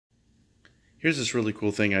Here's this really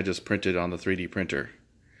cool thing I just printed on the 3D printer.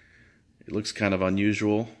 It looks kind of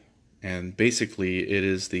unusual, and basically it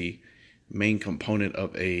is the main component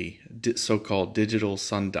of a so-called digital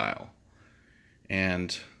sundial.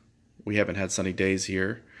 And we haven't had sunny days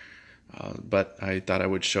here, but I thought I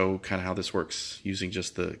would show kind of how this works using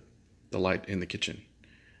just the light in the kitchen.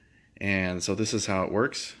 And so this is how it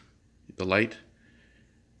works. The light,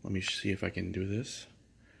 let me see if I can do this.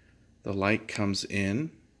 The light comes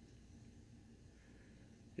in.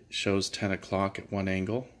 It shows 10 o'clock at one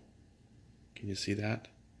angle. Can you see that?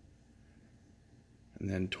 And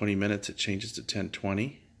then 20 minutes it changes to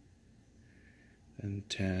 10:20. Then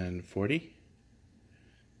 10:40.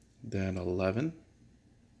 Then 11.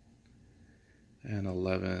 And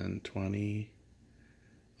 11:20.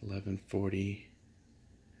 11:40.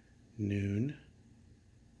 Noon.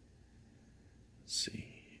 Let's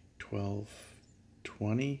see.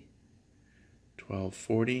 12:20.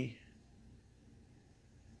 12:40.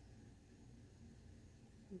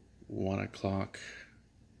 1 o'clock,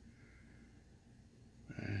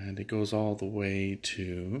 and it goes all the way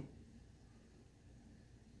to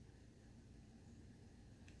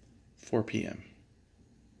 4 p.m.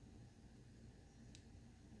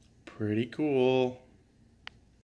 Pretty cool.